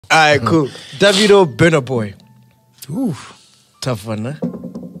Alright, cool. Davido, Burna Boy. Ooh. Tough one, huh?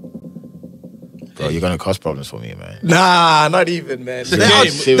 Bro, you're gonna cause problems for me, man. Nah, not even, man. the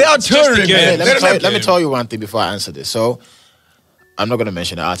They game. are touring, man. Let me tell you one thing before I answer this. So, I'm not gonna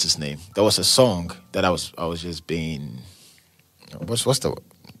mention the artist's name. There was a song that I was just being, what's the,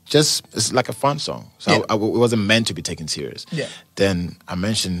 just it's like a fun song. So Yeah. it wasn't meant to be taken serious. Yeah. Then I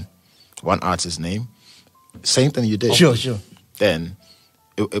mentioned one artist's name. Same thing you did. Sure. Then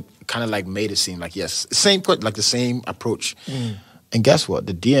it kind of like made it seem like yes, like the same approach. And guess what?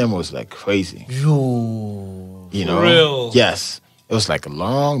 The DM was like crazy. Yo. You know? For real? Yes. It was like a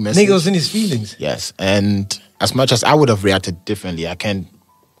long message. Nigga was in his feelings. Yes. And as much as I would have reacted differently, I can't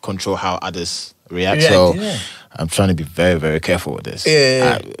control how others react. So yeah. I'm trying to be very, very careful with this.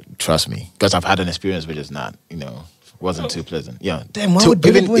 Yeah. Trust me. Because I've had an experience which is not, wasn't too pleasant. Yeah. Damn, why would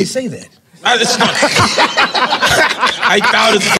Burna Boy say that? It's not. I doubt it.